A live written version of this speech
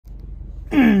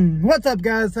What's up,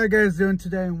 guys? How you guys doing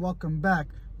today? And welcome back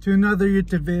to another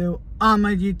YouTube video on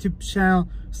my YouTube channel.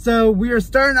 So we are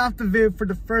starting off the video for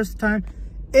the first time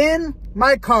in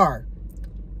my car.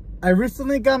 I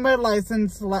recently got my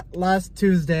license last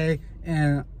Tuesday,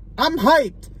 and I'm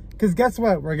hyped because guess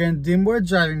what? We're gonna do more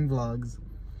driving vlogs.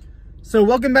 So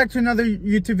welcome back to another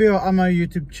YouTube video on my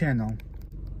YouTube channel.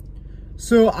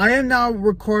 So I am now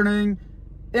recording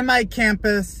in my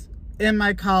campus, in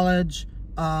my college.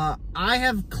 I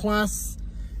have class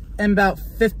in about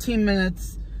 15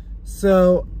 minutes,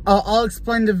 so I'll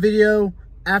explain the video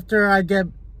after I get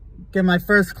my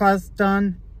first class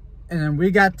done, and then we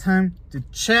got time to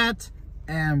chat,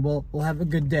 and we'll have a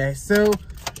good day. So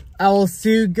I will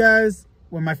see you guys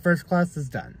when my first class is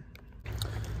done.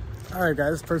 All right,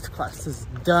 guys, first class is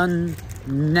done.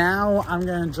 Now I'm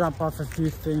gonna drop off a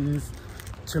few things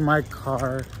to my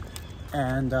car,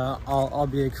 and I'll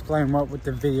be explaining what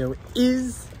the video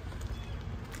is.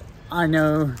 I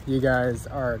know you guys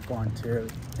are going to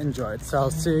enjoy it, so I'll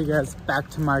see you guys back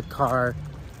to my car.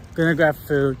 Gonna grab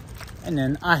food, and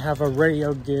then I have a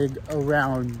radio gig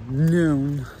around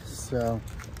noon, so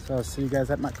I'll see you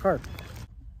guys at my car.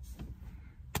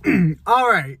 All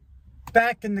right,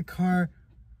 back in the car.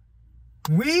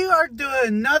 We are doing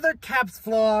another Caps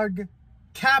vlog.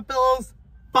 Capitals,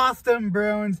 Boston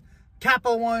Bruins,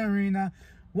 Capital One Arena.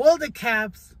 Will the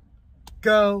Caps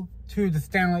go to the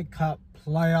Stanley Cup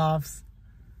playoffs?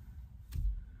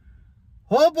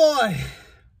 Oh boy,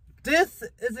 this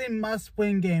is a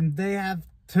must-win game. They have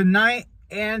tonight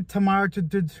and tomorrow to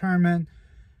determine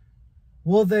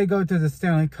will they go to the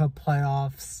Stanley Cup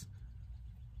playoffs.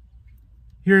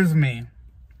 Here's me.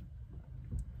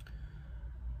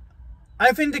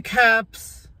 I think the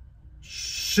Caps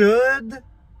should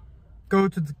go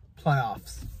to the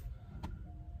playoffs.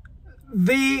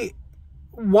 The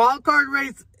wild card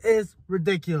race is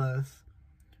ridiculous.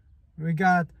 We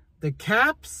got the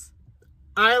Caps,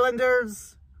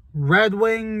 Islanders, Red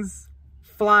Wings,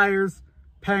 Flyers,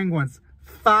 Penguins.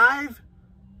 5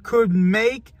 could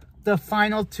make the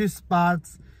final 2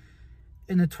 spots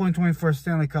in the 2024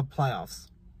 Stanley Cup playoffs.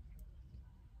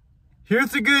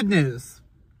 Here's the good news.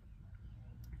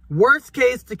 Worst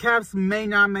case, the Caps may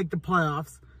not make the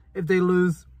playoffs if they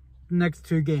lose the next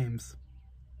 2 games.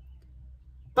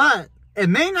 But it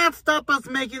may not stop us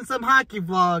making some hockey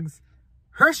vlogs.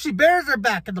 Hershey Bears are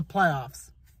back in the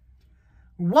playoffs.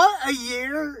 What a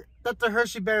year that the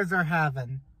Hershey Bears are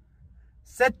having.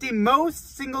 Set the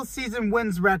most single season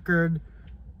wins record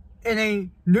in a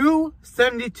new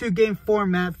 72 game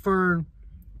format for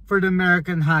the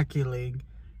American Hockey League.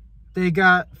 They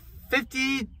got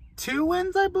 52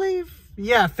 wins, I believe.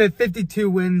 Yeah, 52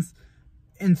 wins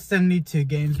in 72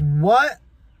 games. What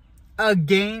a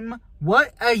game.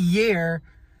 What a year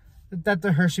that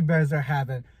the Hershey Bears are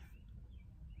having.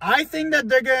 I think that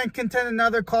they're going to contend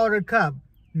another Calder Cup.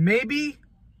 Maybe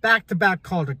back-to-back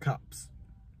Calder Cups.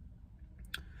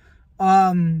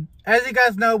 As you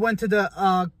guys know, went to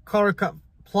the Calder Cup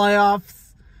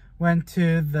playoffs. Went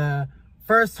to the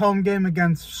first home game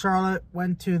against Charlotte.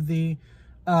 Went to the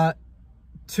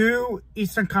 2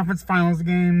 Eastern Conference Finals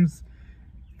games.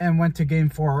 And went to Game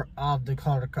 4 of the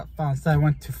Calder Cup Finals. So I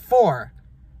went to 4.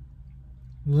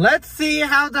 Let's see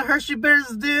how the Hershey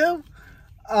Bears do.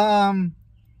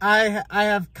 I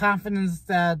have confidence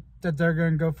that they're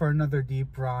going to go for another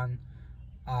deep run.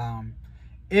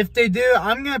 If they do,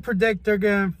 I'm going to predict they're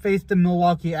going to face the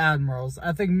Milwaukee Admirals.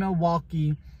 I think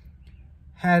Milwaukee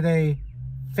had a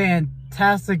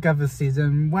fantastic of a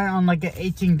season. Went on like an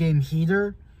 18-game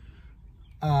heater.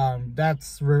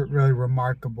 That's really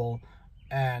remarkable.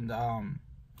 And,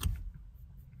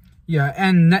 yeah,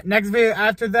 and next video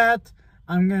after that,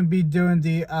 I'm going to be doing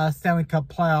the Stanley Cup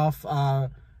playoff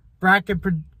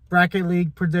bracket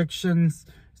league predictions.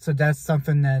 So that's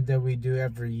something that we do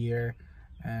every year.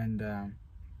 And,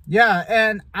 yeah,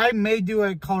 and I may do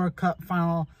a Calder Cup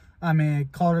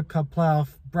Calder Cup playoff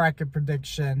bracket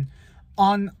prediction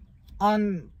on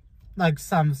like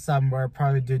somewhere.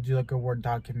 Probably do like a Word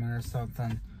document or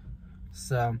something.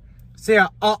 So yeah,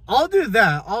 I'll do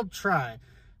that. I'll try.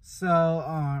 So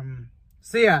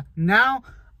yeah, now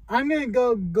I'm gonna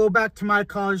go back to my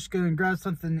college, gonna grab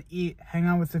something to eat, hang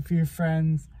out with a few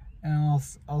friends, and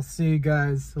I'll see you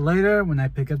guys later when I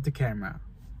pick up the camera.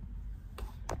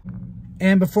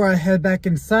 And before I head back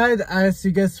inside, I ask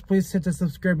you guys to please hit the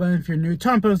subscribe button if you're new.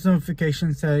 Turn on post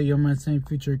notifications so you'll miss any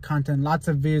future content. Lots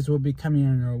of videos will be coming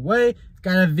in your way.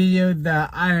 Got a video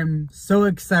that I am so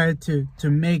excited to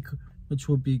make, which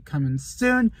will be coming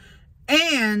soon.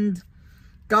 And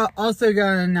also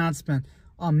got an announcement.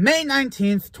 On May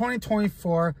 19th,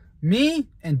 2024, me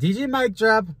and DJ Mike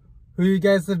Drop, who you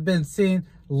guys have been seeing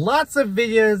lots of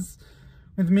videos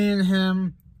with me and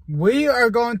him. We are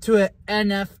going to an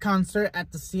NF concert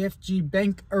at the CFG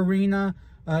Bank Arena.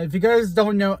 If you guys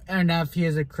don't know NF, he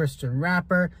is a Christian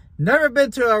rapper. Never been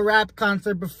to a rap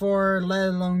concert before, let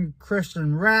alone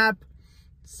Christian rap.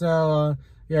 So,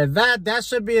 yeah, that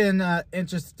should be an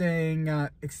interesting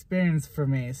experience for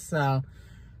me. So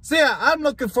yeah, I'm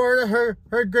looking forward to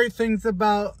heard great things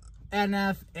about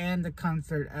NF and the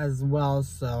concert as well.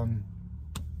 So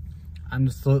I'm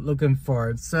just looking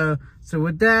forward. So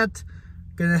with that,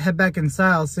 gonna head back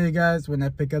inside. I'll see you guys when I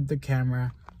pick up the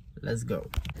camera. Let's go.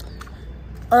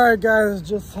 Alright guys,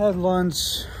 just had lunch.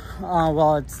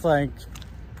 Well, it's like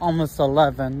almost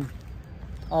 11.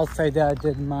 I'll say that I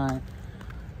did my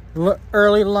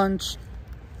early lunch.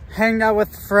 Hanged out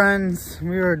with friends.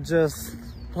 We were just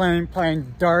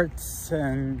playing darts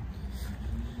and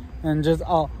just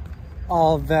all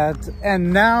that.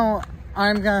 And now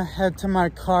I'm gonna head to my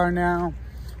car now.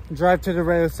 Drive to the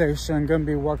radio station. Gonna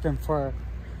be working for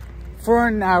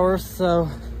an hour. So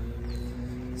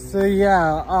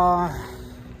yeah,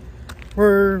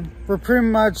 we're pretty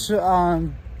much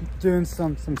doing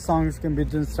some songs. Gonna be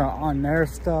doing some on-air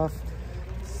stuff.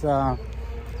 So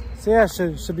yeah,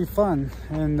 should be fun.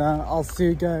 And I'll see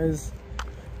you guys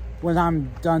when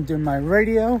I'm done doing my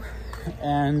radio,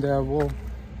 and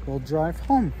we'll drive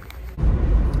home.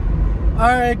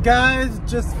 Alright guys,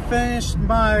 just finished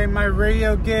my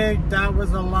radio gig. That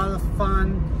was a lot of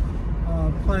fun.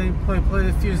 Played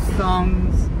a few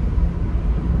songs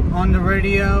on the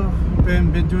radio.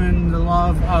 Been doing a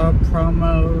lot of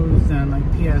promos and like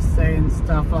PSA and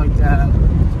stuff like that.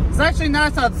 It's actually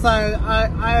nice outside.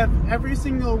 I have every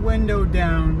single window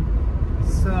down.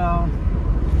 So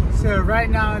right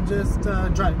now just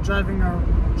driving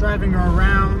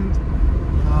around,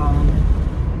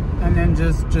 and then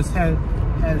just head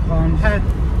home.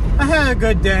 I had a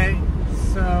good day.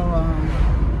 So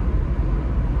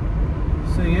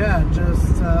yeah,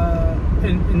 just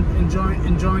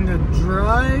enjoying the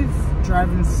drive,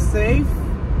 driving safe,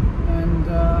 and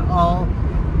I'll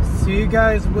see you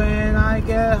guys when I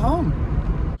get home.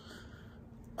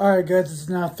 Alright guys, it's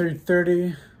now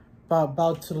 3:30.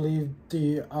 About to leave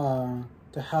the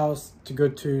house to go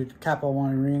to Capital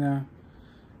One Arena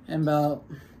in about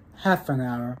half an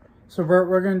hour. So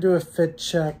we're gonna do a fit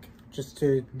check just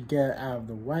to get out of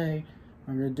the way.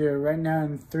 I'm gonna do it right now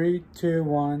in 3, 2,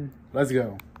 1. Let's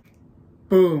go.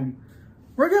 Boom.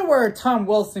 We're gonna wear a Tom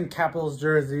Wilson Capitals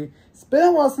jersey. It's been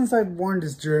a while since I've worn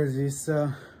this jersey,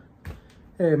 so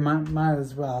hey, might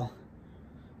as well.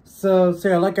 So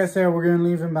yeah, like I said, we're gonna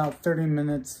leave in about 30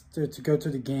 minutes to go to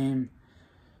the game.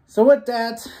 So with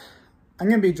that, I'm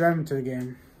gonna be driving to the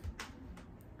game.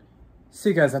 See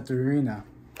you guys at the arena.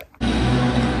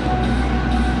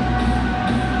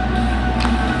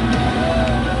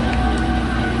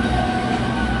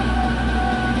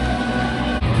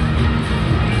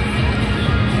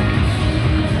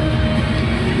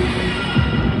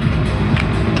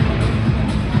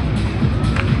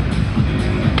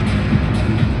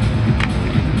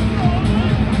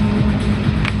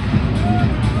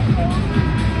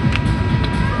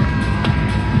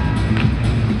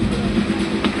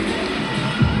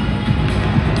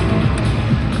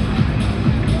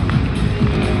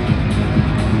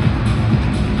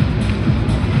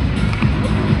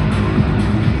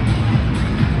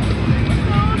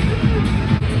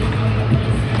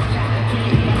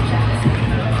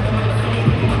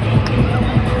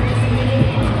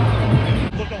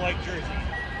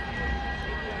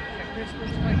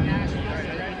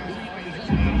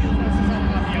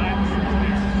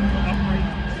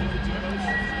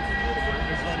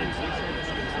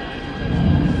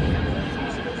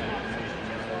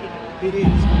 It is.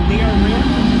 They are rare.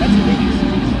 That's the biggest.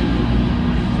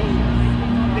 So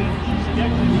they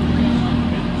actually,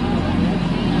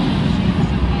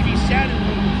 if he sat in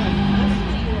one,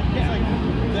 it's like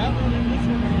that one and this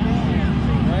one are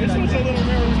wrong. Right? This one's a little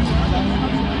rare too.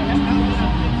 That's not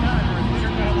a big time. I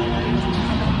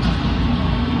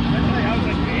was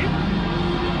like, babe,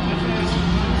 that's why it's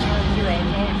 0.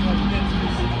 It's always like this.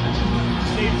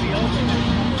 Saves the elevator.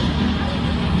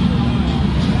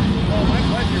 Oh, my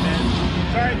pleasure, man.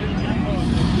 Sorry.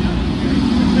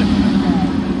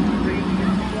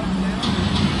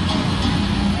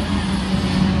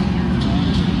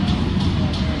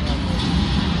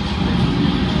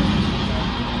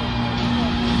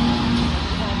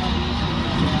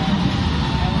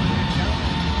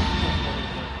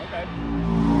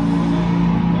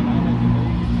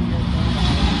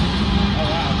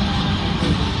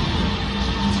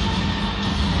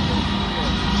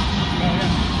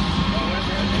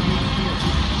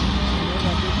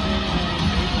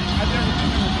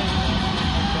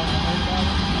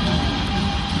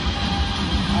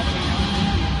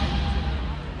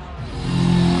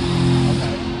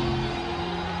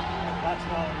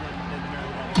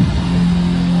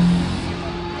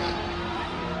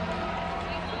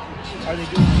 Are they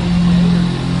doing it?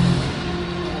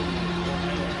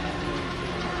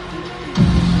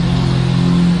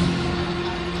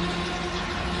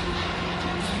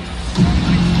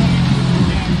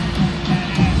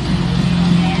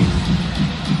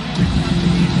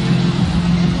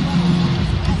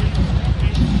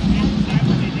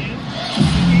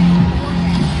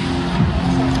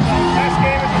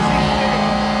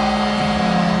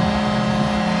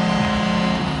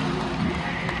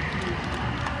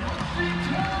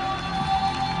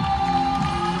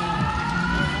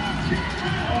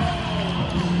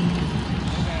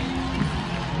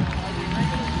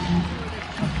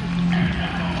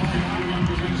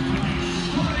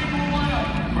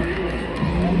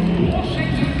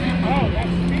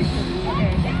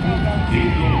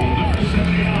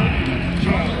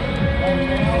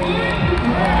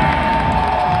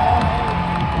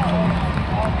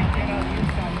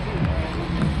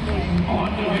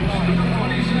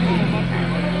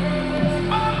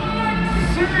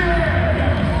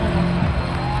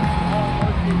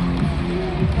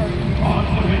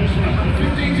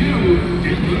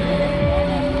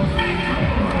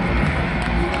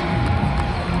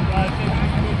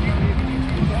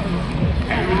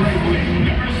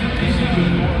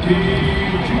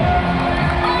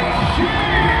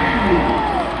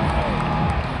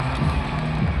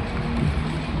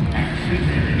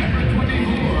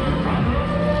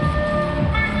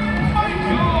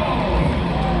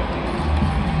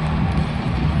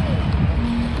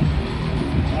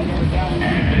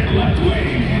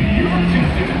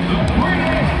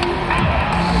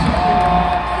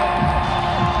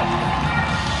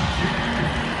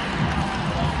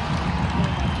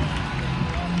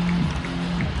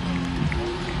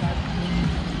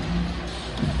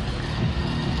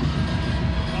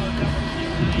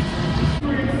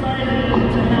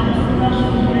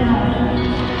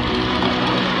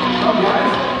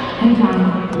 Hey Tom,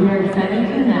 we are excited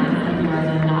to announce that you are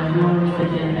the inaugural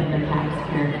recipient of the Caps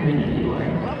Care Community Award.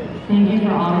 Thank you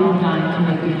for all you've done to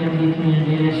make the DMV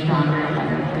community a stronger and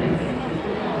better place.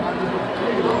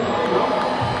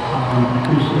 I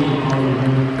appreciate all of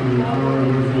you for your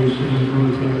organization and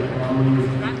military families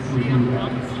and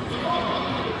congrats.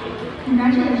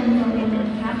 Congratulations on being the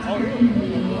Caps Care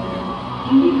Community Award.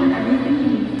 Thank you for everything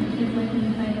you do to kids like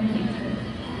inside the future.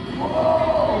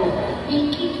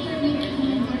 Thank you for making me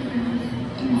different.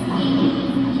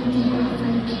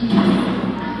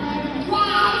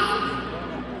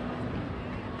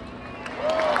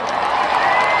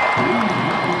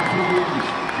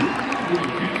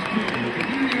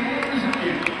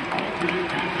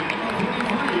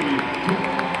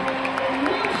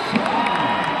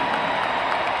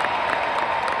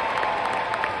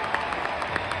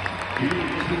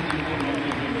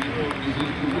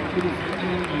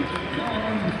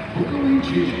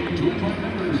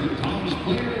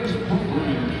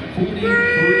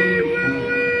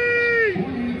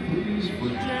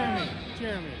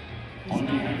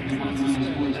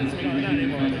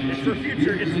 It's for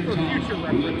future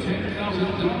reference.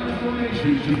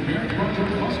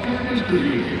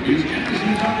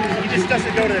 He just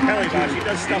doesn't go to the penalty box. He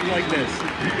does stuff like this.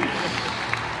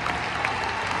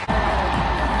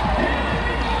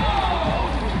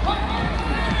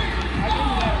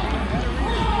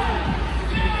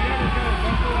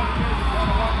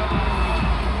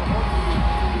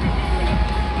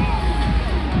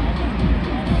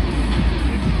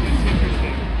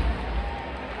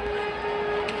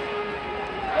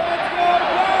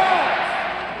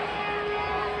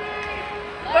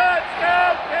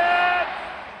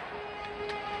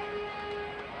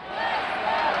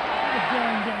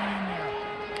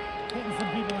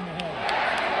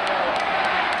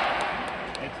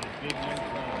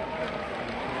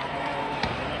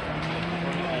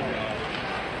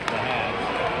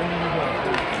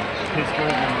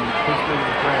 Pittsburgh and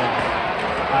the Preds.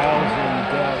 Isles and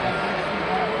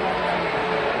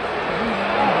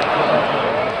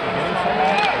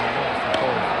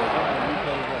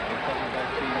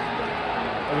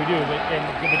we do, but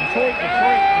Detroit,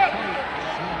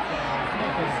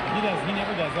 he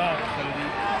never does that.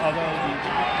 Although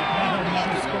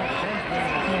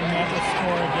he'll never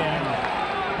score again.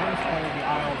 He'll play the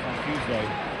Isles on Tuesday.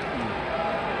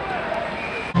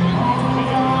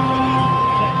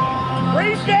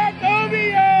 Race that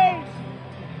Ovios!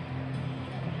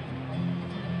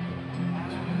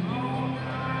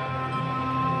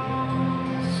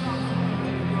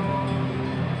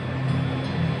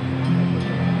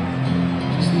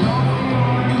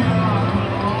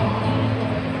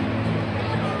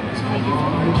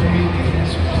 Thank you.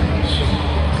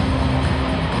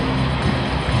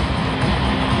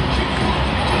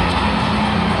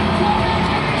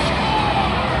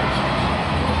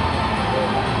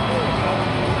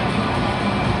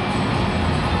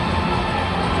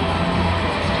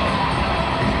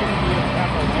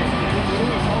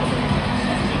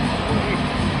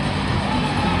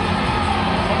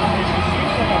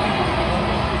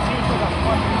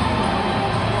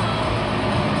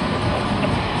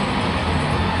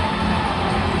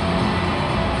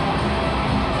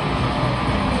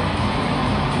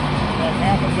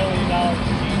 $500 million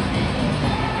to DC.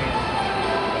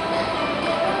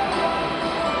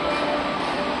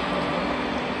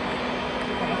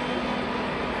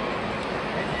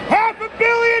 $500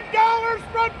 million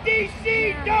from DC.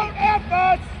 Don't F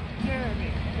us.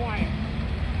 Jeremy, quiet.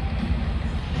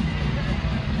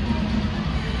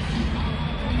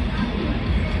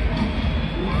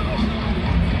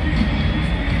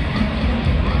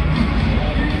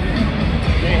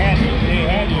 They had you.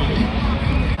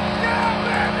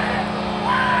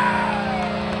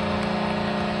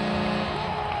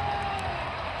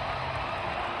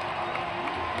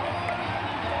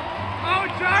 Oh,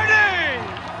 Johnny!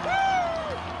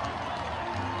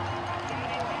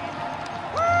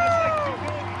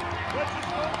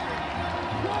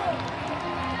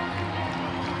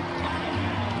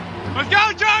 Let's go,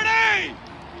 Johnny!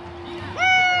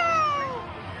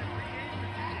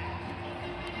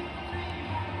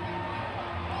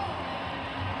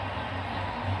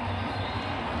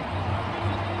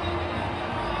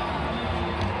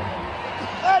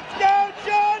 Let's go,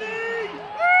 Johnny!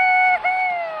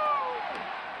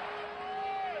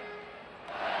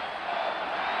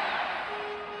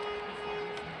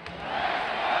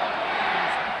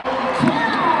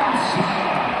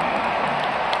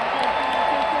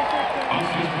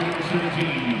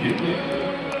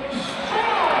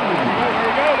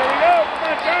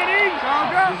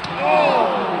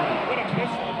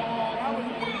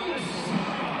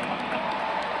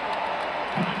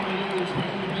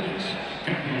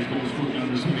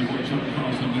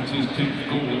 His 10th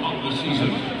goal of the season.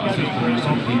 Assist number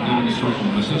 17, Dylan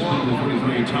Strom. Assist number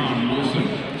 43, Tom Wilson.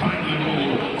 Time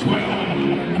goal,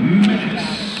 12 minutes.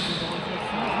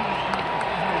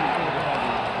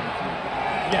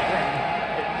 Yeah, right.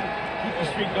 Keep the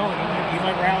streak going. He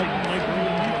might rally.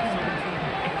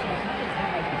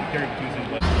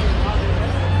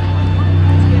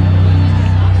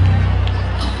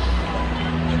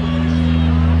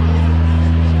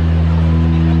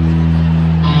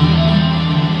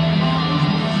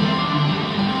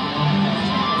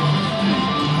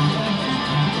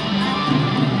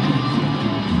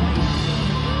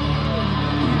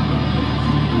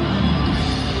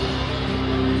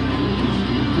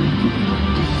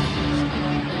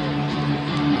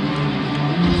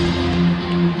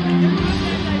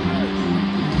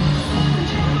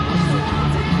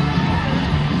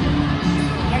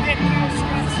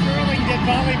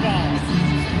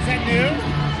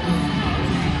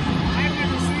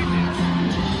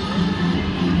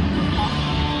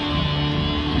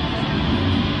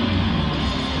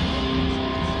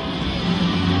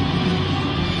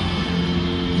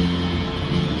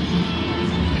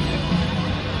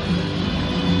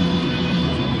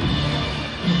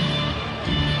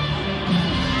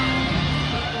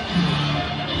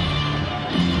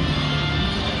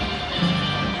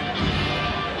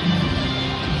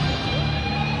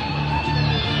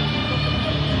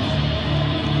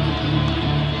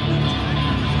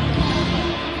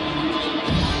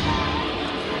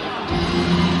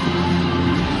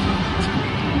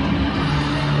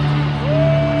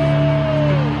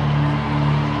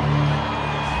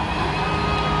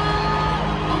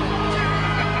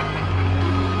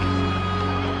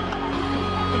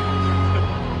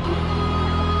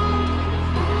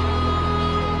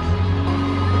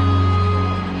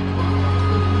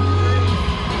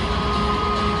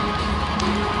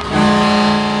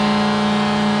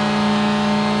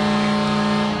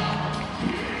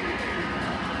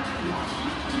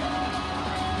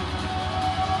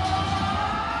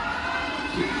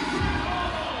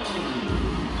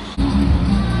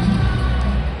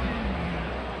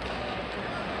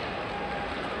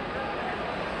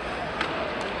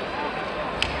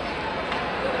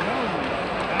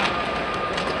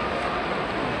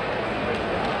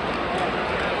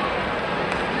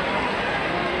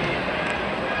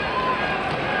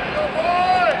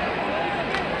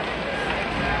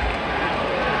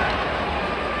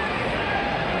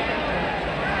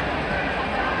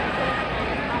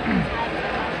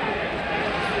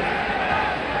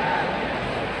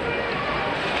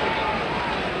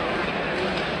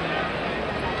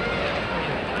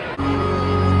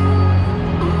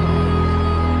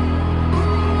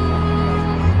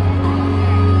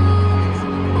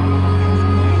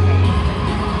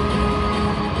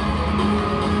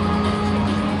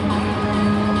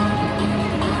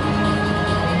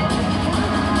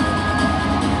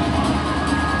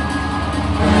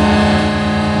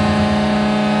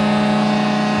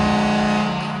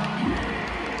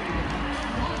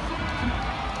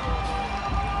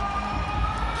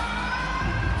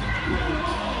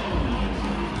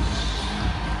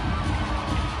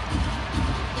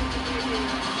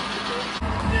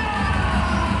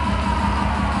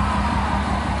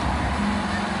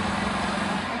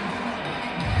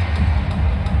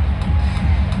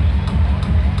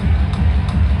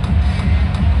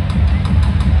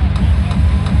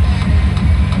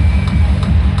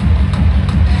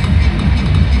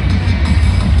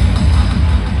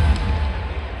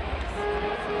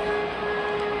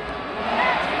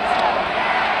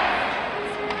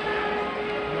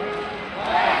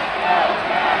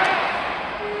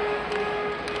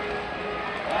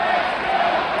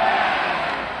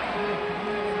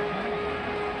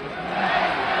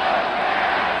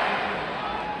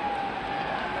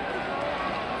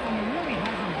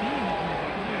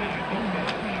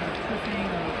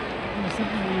 there's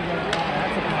something where you go, wow,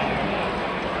 that's a problem.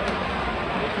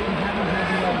 We haven't had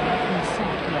the referee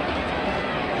suck yet.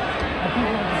 I think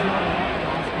that was not a lot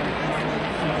last week.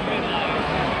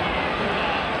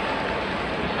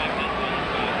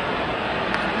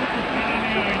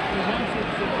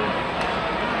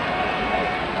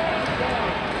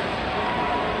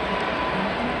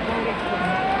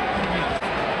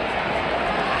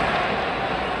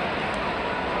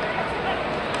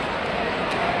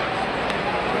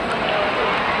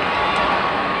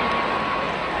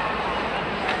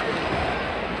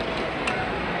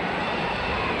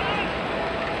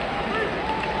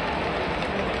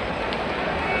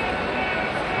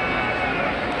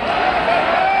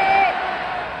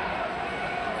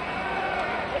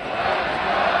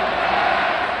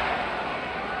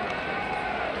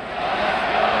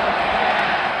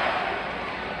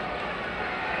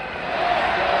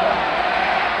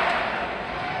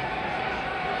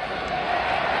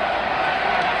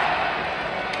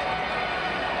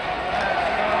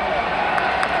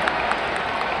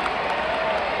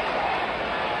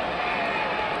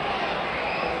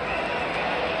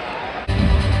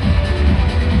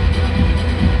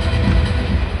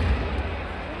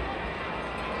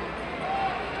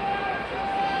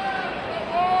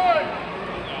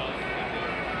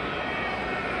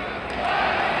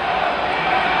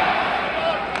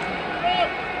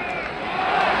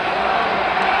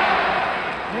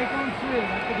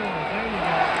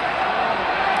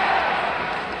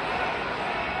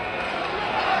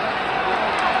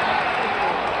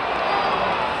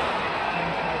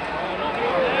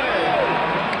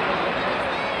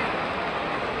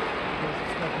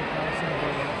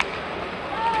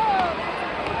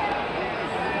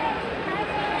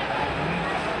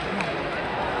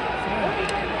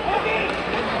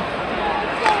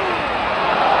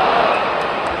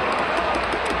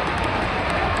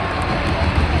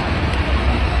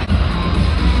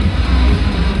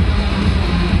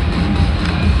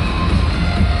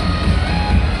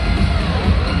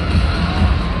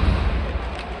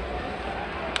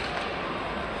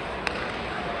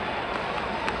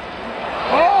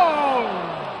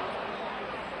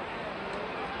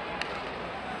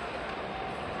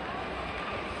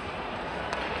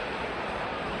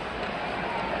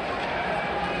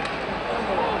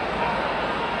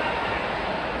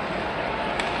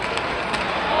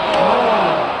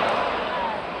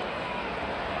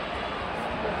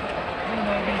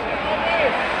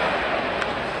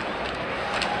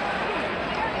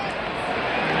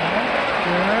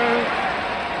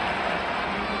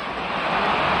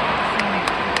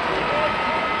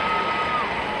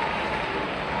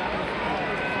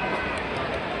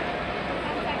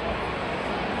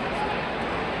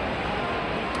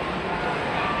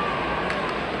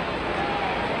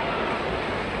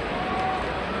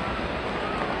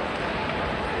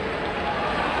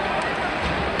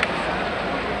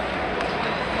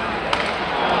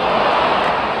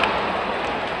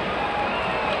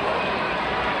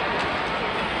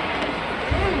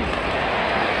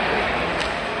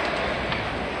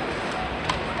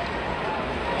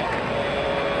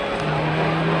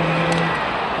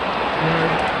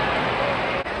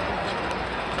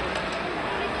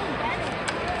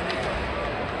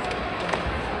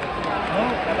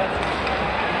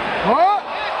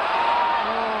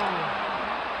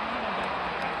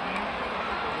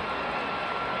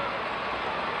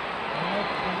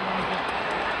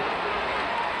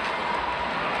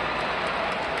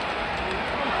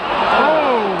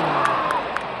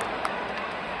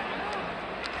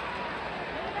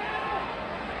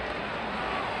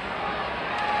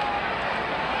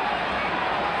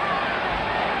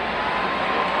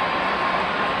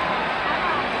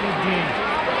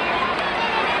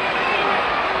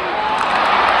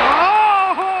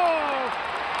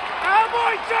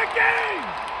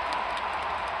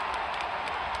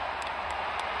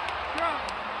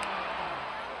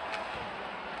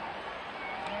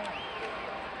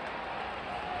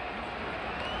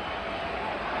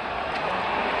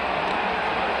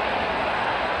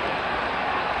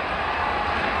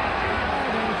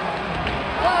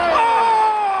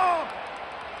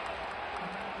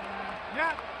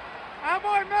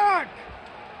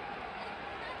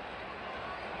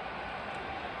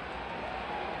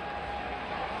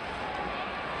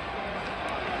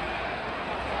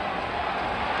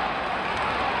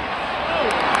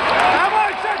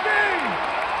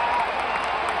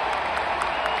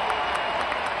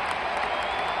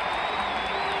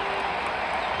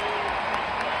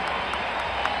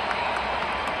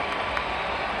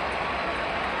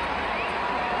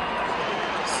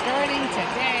 Starting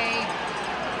today,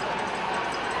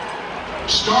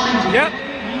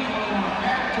 we are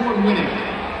back to toward winning.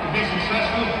 To be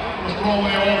successful, you must throw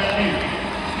away all fear.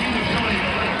 Fear is only a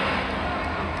threat.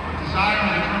 Desire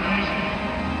and determination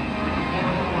are more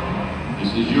important.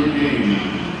 This is your game now.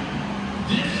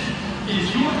 This is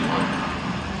your fight.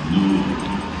 No.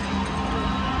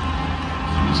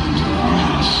 This is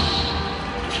dangerous.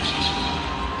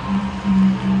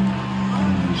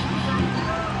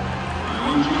 I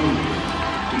want you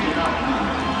to get out now.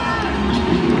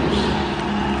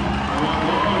 I want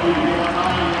all of you to get out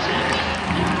of your chairs.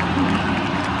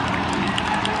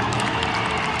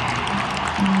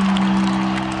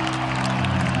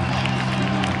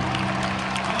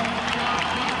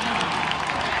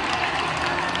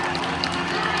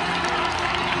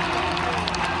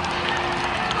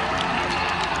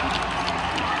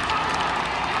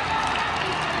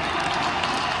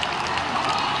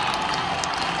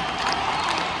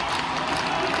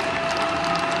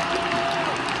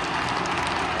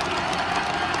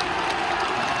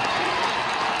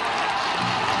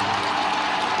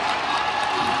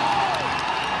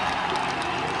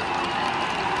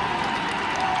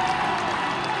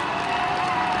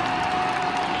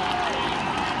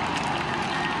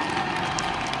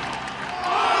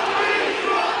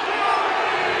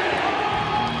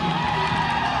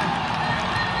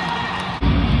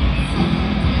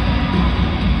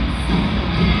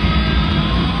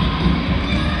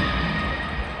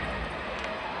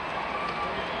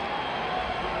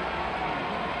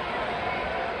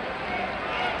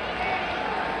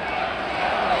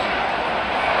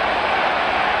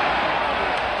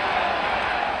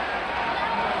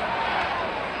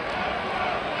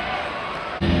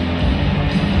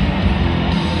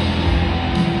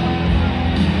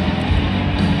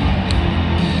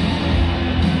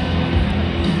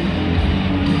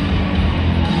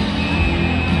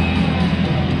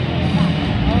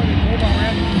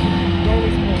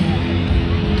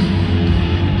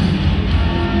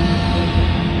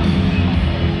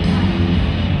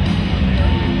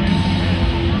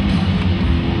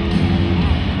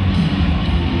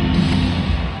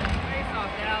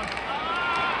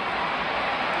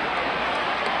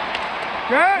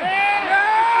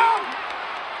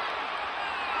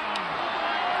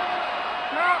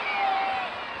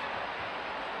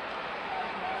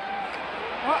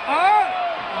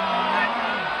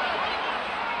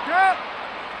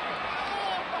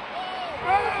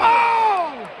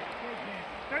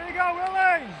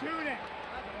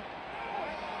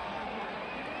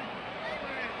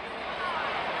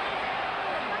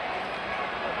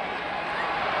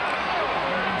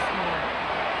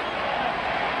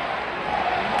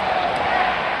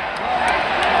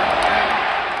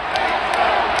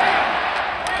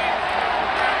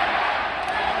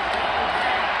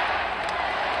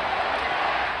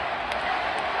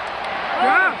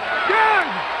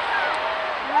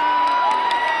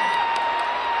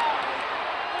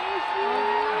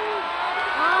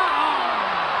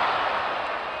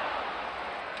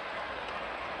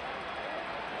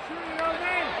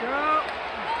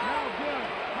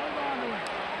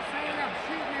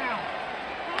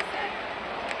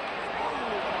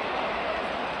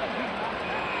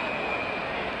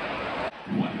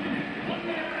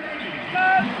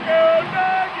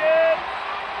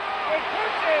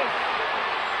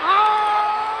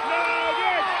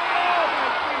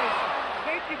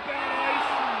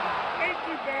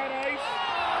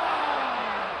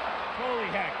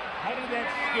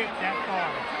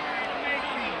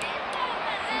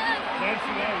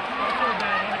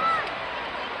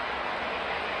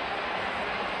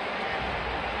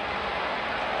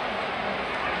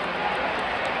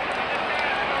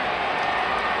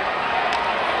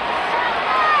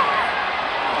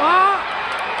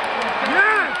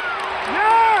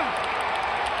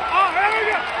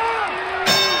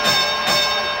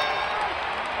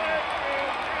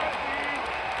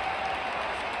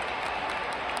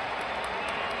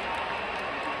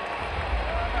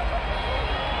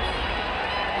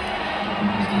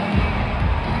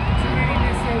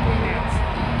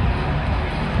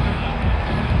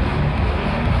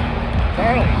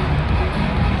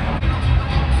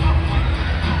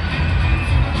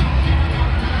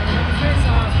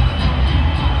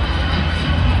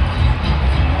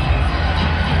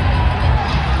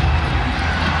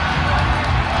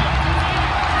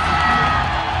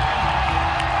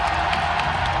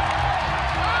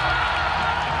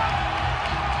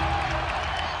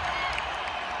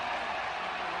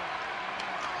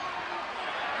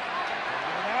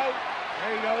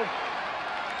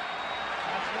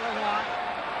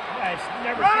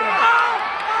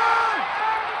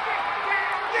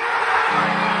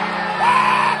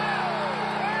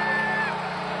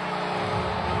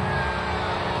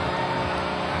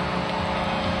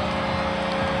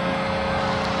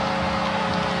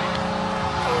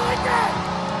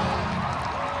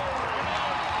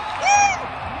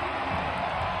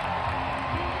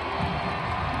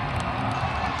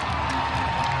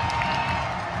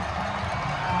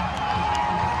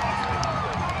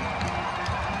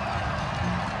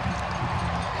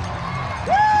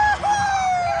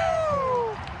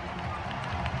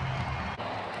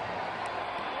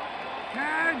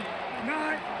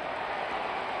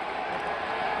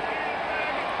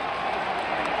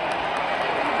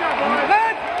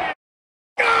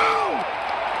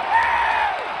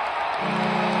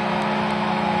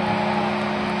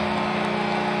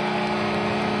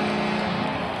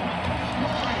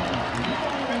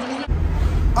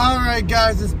 Alright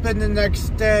guys, it's been the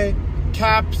next day.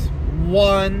 Caps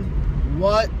won.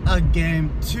 What a game.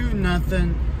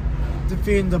 2-0.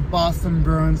 Defeating the Boston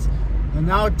Bruins. And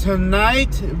now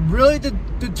tonight, it really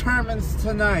determines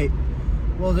tonight.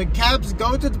 Will the Caps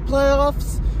go to the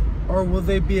playoffs, or will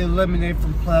they be eliminated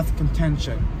from playoff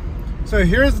contention? So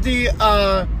here's the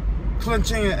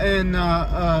clinching and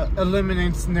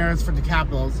eliminating scenarios for the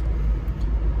Capitals.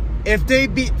 If they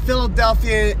beat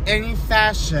Philadelphia in any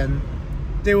fashion,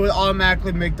 they would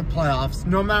automatically make the playoffs,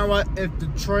 no matter what, if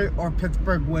Detroit or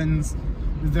Pittsburgh wins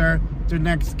their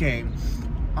next game.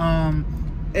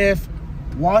 If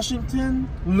Washington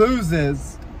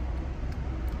loses,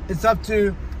 it's up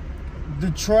to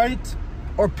Detroit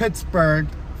or Pittsburgh.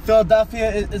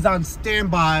 Philadelphia is on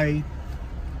standby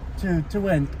to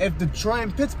win. If Detroit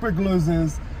and Pittsburgh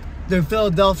loses, then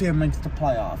Philadelphia makes the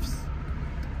playoffs.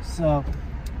 So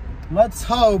let's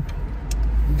hope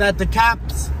that the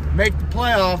Caps make the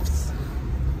playoffs.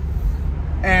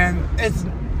 And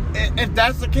if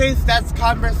that's the case, that's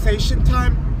conversation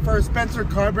time for Spencer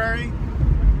Carberry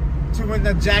to win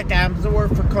the Jack Adams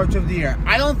Award for Coach of the Year.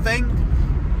 I don't think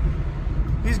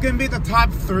he's going to be the top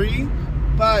 3,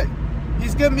 but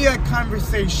he's going to be a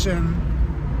conversation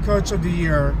Coach of the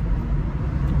Year.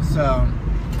 So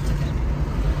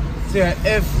yeah,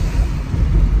 if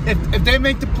they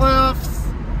make the playoffs,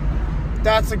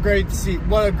 that's a great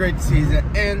what a great season.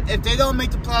 And if they don't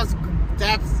make the playoffs,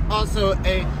 that's also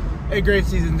a great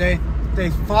season. They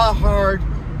fought hard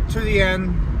to the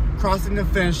end, crossing the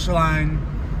finish line,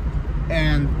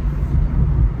 and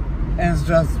it's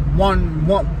just one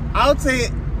I would say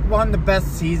one of the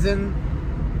best season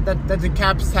that the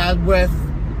Caps had with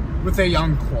a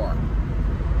young core.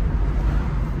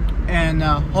 And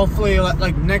hopefully,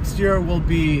 like next year will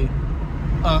be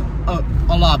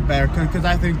a lot better, because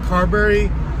I think Carberry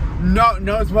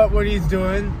knows what he's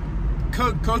doing.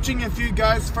 Coaching a few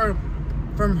guys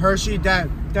from Hershey that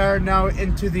are now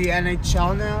into the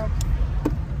NHL now.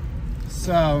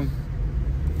 So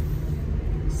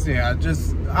yeah,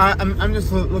 I'm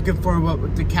just looking forward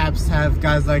what the Caps have.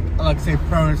 Guys like Alexei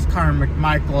Pronis, Connor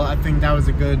McMichael. I think that was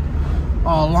a good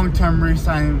long-term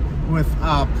re-sign with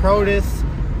Protis.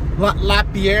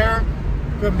 Lapierre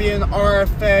gonna be an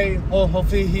RFA.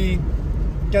 Hopefully he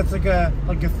gets like a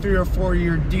 3 or 4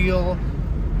 year deal.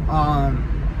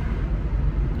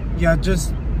 Yeah,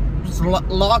 just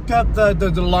lock up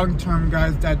the long-term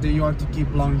guys that you want to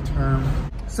keep long-term.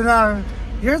 So now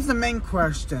here's the main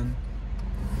question.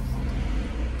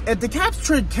 If the Caps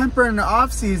trade Kemper in the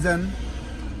offseason,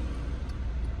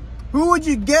 who would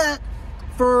you get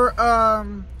for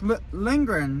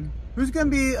Lindgren? Who's going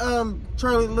to be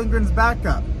Charlie Lindgren's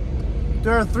backup?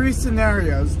 There are 3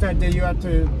 scenarios that you have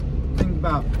to think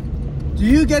about. Do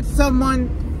you get someone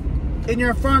in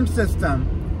your farm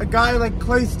system, a guy like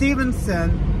Clay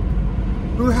Stevenson,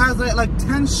 who has like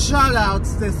 10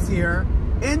 shutouts this year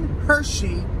in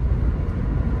Hershey,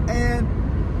 and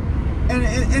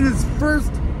in his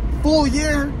first full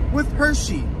year with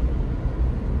Hershey?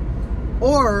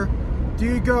 Or do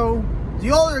you go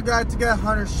the older guy to get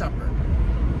Hunter Shepard?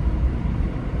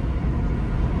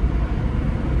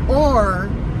 Or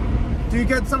do you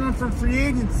get someone from free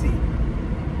agency,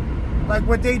 like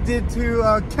what they did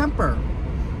to Kemper?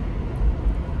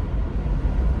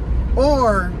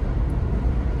 Or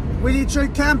when you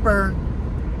trade Kemper,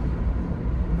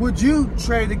 would you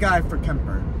trade a guy for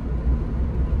Kemper,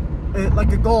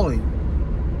 like a goalie?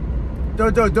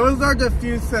 Those are the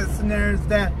few scenarios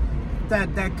that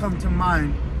come to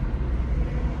mind.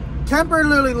 Kemper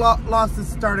literally lost his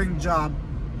starting job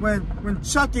when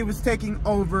Chucky was taking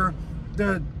over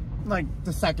the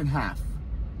second half.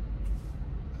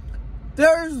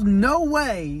 There's no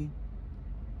way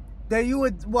that you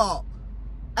would, well,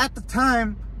 at the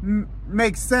time,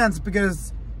 makes sense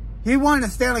because he won a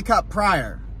Stanley Cup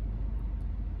prior.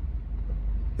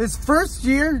 His first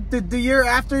year, the year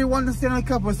after he won the Stanley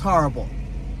Cup, was horrible.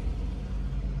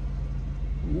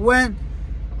 When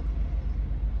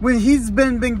he's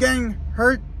been getting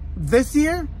hurt this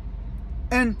year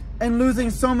and losing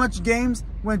so much games,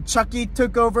 when Chucky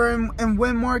took over and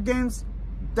win more games,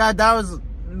 that was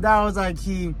like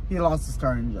he lost the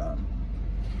starting job.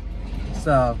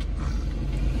 So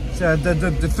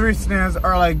the 3 scenarios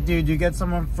are like, dude, you get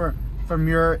someone from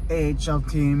your AHL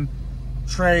team,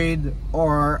 trade,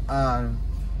 or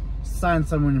sign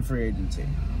someone in free agency.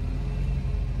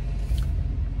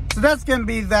 So that's gonna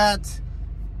be that.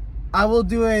 I will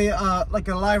do a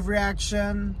live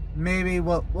reaction. Maybe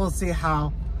we'll see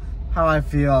how I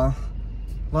feel.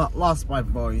 Lost my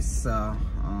voice, so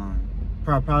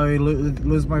probably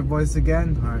lose my voice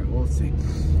again. Alright, we'll see.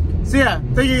 So yeah,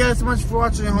 thank you guys so much for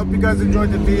watching. I hope you guys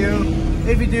enjoyed the video.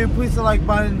 If you do, please hit the like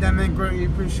button. That meant greatly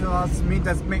appreciate a lot to me.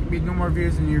 That's make me do more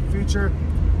videos in your future.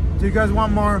 Do you guys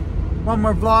want more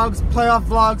vlogs, playoff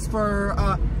vlogs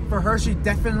for Hershey?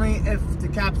 Definitely, if the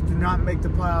Caps do not make the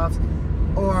playoffs,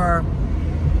 or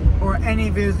any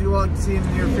videos you would like to see in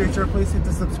the near future, please hit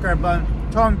the subscribe button,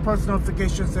 turn on post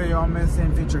notifications so you don't miss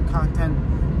any future content.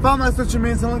 Follow my social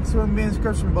media, links will be in the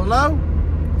description below.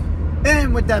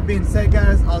 And with that being said,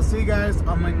 guys, I'll see you guys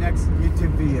on my next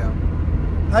YouTube video.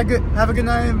 Have a good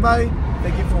night, everybody.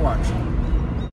 Thank you for watching.